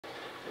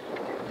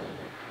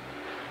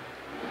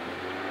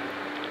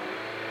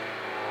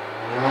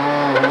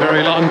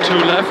2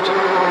 left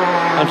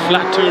and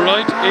flat 2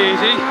 right,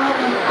 80.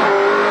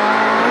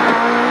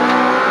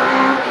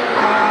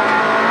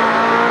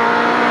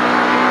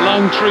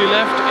 Long 3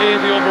 left,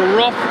 80 over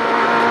rough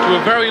to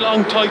a very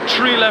long tight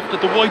 3 left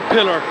at the white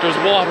pillar. There's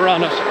water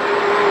on it.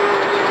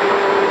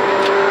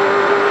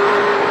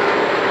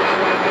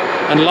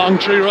 And long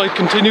 3 right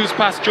continues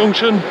past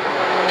junction,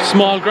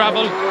 small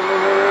gravel.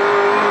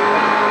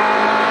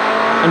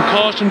 And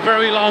caution,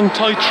 very long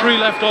tight 3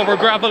 left over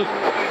gravel.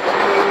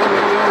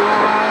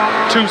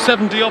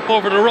 270 up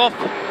over the rough.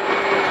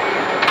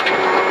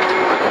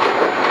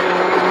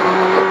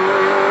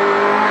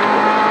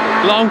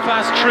 Long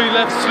fast 3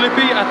 left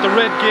slippy at the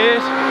red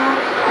gate.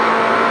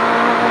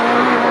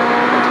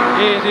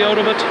 80 out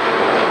of it.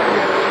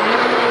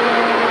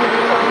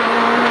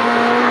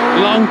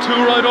 Long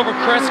 2 right over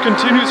crest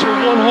continues for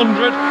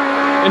 100.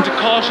 Into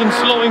caution,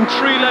 slowing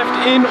 3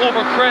 left in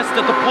over crest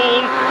at the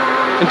pole.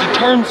 Into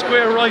turn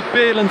square right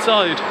bail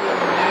inside.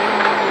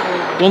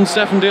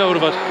 170 out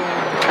of it.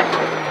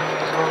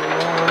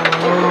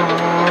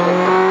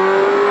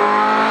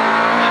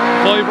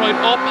 Five right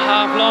up,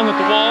 half long at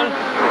the wall.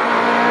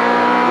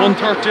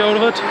 130 out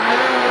of it.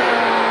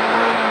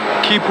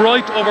 Keep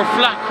right over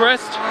flat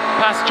crest,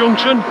 past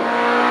junction.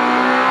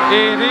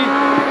 80.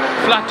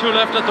 Flat 2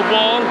 left at the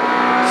wall.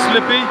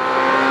 Slippy.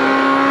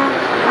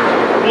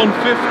 150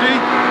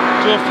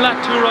 to a flat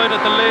 2 right at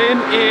the lane.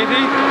 80.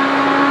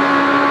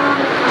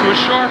 To a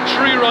short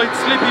 3 right,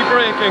 slippy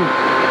braking.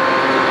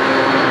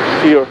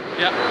 Here.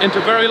 Yeah, into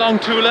very long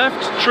 2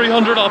 left,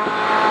 300 up.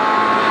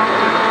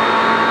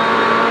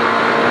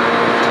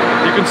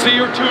 You can see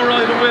your 2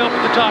 right away up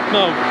at the top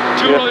now.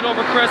 2 right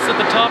over crest at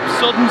the top,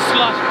 sudden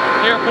slot,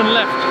 hairpin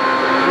left,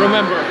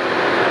 remember.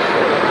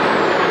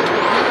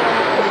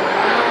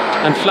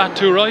 And flat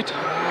 2 right.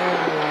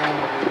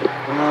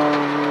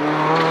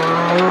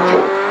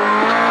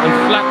 And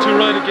flat 2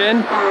 right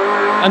again.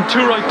 And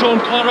 2 right,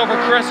 don't cut over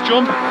crest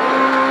jump.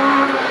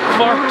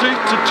 40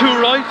 to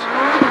 2 right.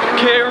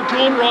 Care,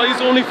 don't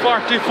rise, only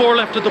 40, 4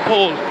 left at the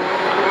pole.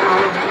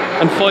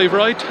 And 5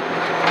 right.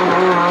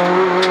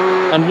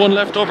 And 1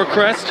 left over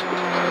crest.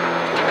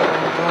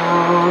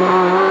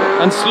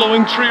 And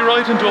slowing 3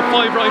 right into a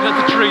 5 right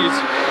at the trees.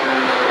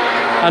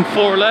 And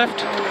 4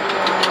 left.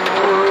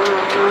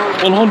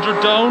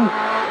 100 down.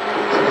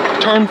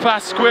 Turn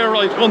fast square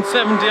right,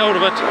 170 out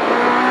of it.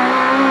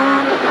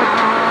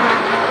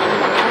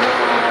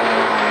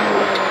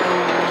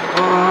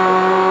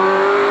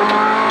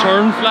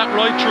 Turn flat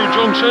right through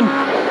junction.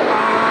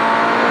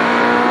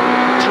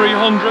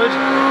 300.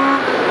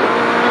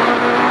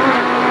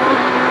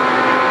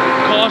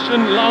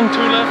 Caution, long 2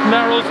 left,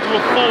 narrows to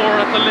a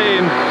 4 at the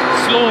lane.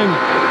 Slowing.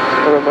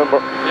 I remember.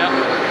 Yeah.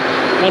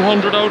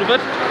 100 out of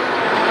it.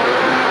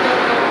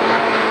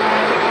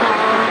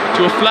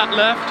 To a flat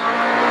left.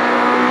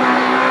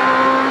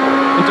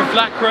 Into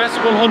flat crest,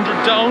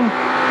 100 down.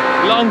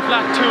 Long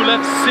flat 2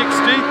 left,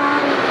 60.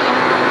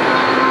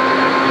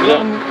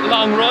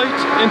 Long right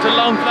into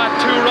long flat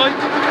 2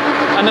 right,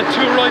 and a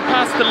 2 right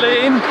past the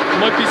lane,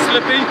 might be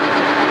slippy.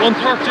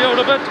 130 out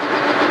of it.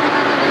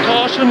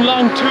 Caution,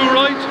 long 2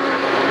 right,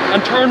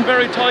 and turn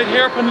very tight,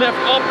 hairpin left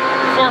up,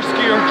 first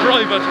gear,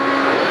 drive it.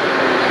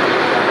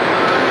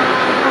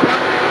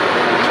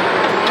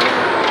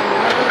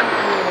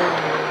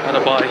 And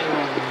a bye.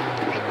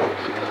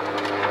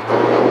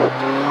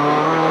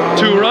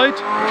 2 right,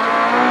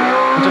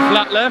 into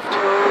flat left,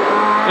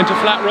 into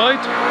flat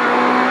right,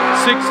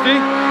 60,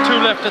 2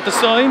 left at the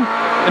sign,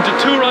 into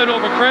 2 right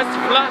over crest,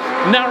 flat,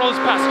 narrows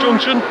past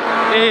junction,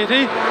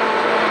 80,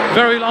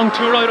 very long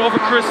 2 right over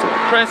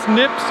crest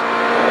nips,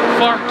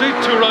 40,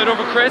 2 right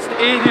over crest,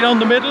 80 down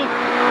the middle,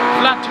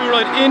 flat 2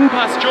 right in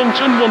past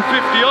junction,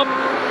 150 up,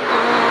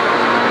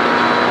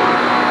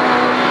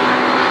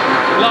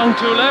 long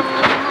 2 left,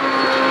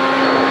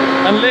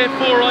 and late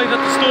 4 right at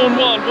the stone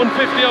wall,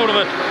 150 out of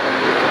it.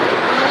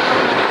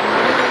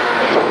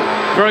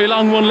 Very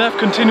long 1 left,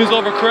 continues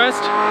over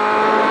crest.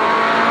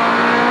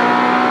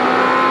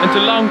 Into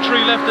long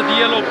 3 left at the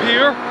yellow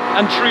pier,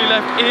 and 3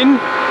 left in.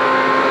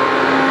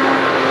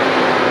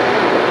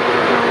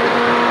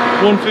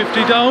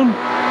 150 down,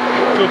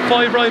 to a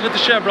 5 right at the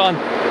chevron.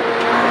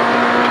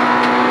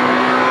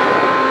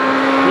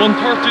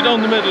 130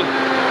 down the middle.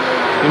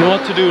 You know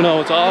what to do now,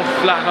 it's all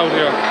flat out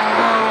here.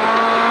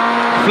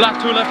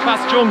 Flat 2 left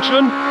past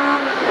junction.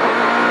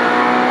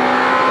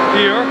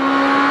 Here,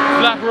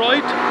 flat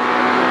right,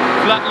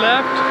 flat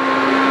left,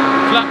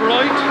 flat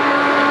right,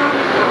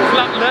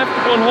 flat left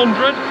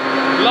 100,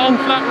 long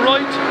flat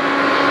right,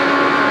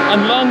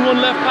 and long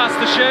 1 left past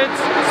the sheds,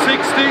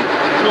 60,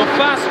 to a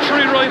fast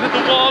 3 right at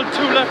the wall,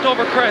 2 left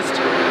over crest.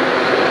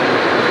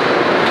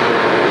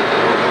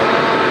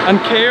 And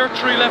care,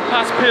 3 left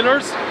past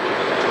pillars,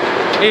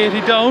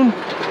 80 down,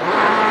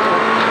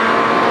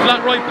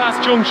 flat right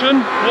past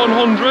junction,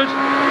 100,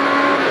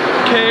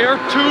 care,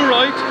 2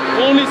 right,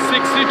 only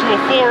 60 to a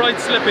 4 right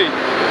slippy.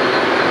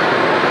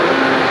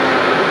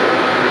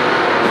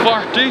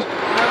 40,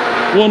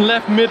 1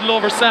 left middle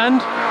over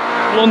sand,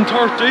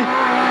 130,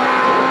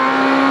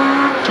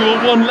 to a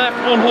 1 left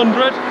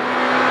 100,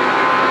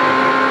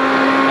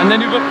 And then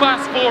you have a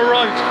fast 4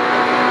 right.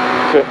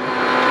 Okay.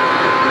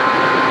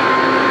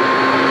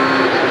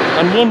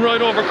 And 1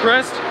 right over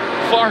crest,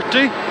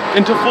 40,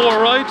 into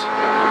 4 right,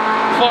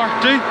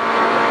 40,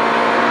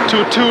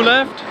 to a 2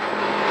 left,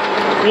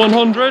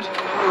 100,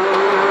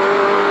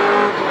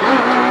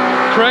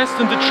 crest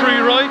into 3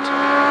 right,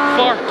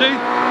 40,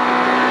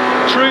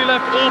 3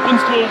 left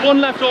opens to a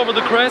 1 left over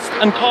the crest,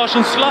 and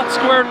caution slot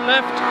square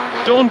left,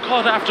 don't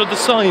cut after the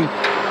sign.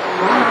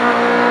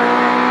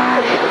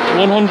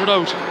 100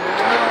 out.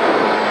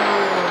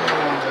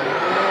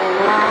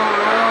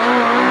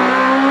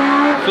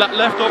 Flat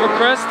left over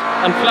crest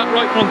and flat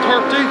right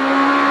 130.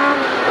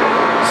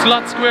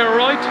 Slot square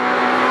right.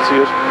 See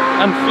it.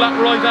 And flat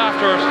right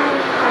after it.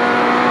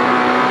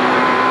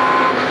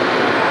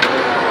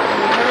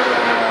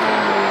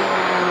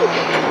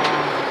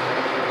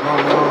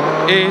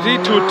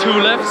 .80 to a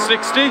 2 left,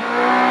 60.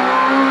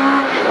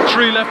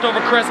 3 left over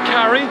crest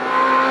carry.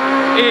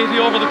 80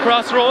 over the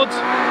crossroads.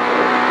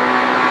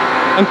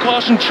 And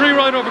caution 3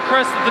 right over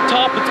crest at the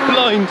top, it's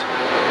blind.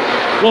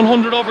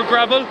 100 over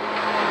gravel.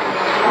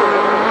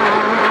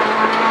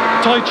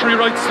 Tight 3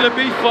 right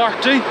slippy,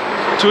 40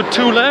 to a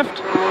 2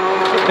 left,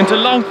 into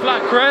long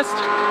flat crest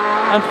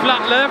and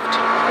flat left,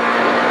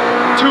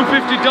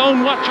 250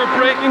 down, watch your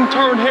braking,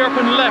 turn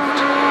hairpin left,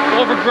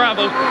 over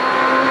gravel.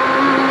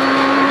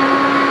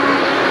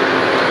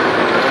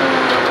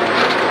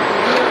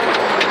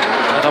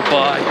 Let it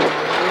by,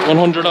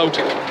 100 out.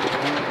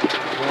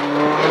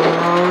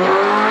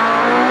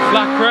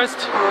 Flat crest,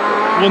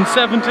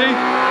 170,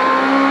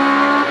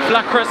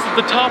 flat crest at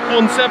the top,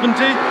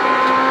 170.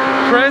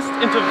 Crest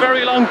into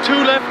very long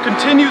 2 left,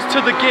 continues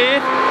to the gate,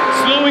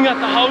 slowing at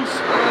the house,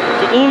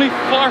 to only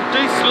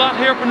 40, slot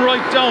hairpin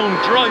right down,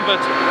 drive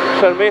it.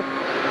 Tell me.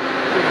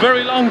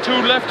 Very long 2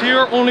 left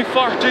here, only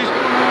 40,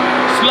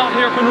 slot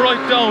hairpin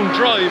right down,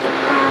 drive.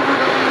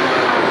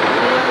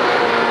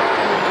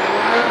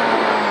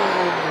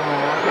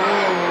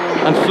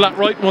 And flat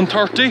right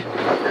 130.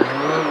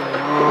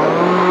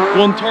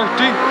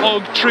 130,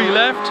 hug 3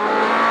 left,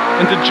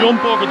 into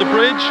jump over the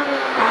bridge,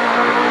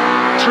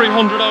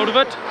 300 out of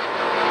it.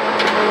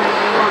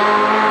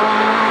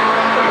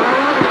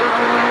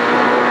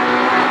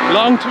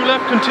 Long 2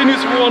 left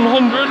continues for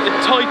 100, it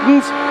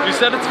tightens, you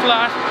said it's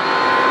flat.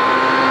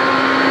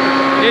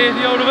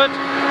 80 out of it.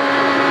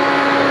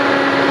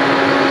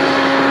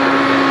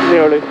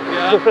 Nearly.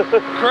 Yeah.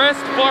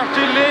 Crest,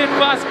 40, late,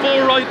 fast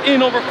 4 right,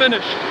 in over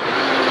finish.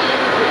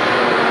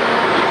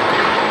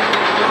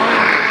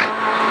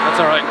 That's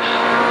alright.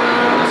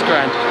 That's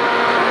grand.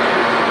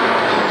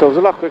 That was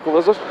a lot quicker,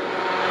 was it?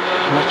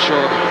 I'm not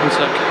sure. One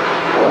sec.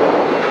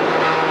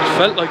 It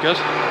felt like it.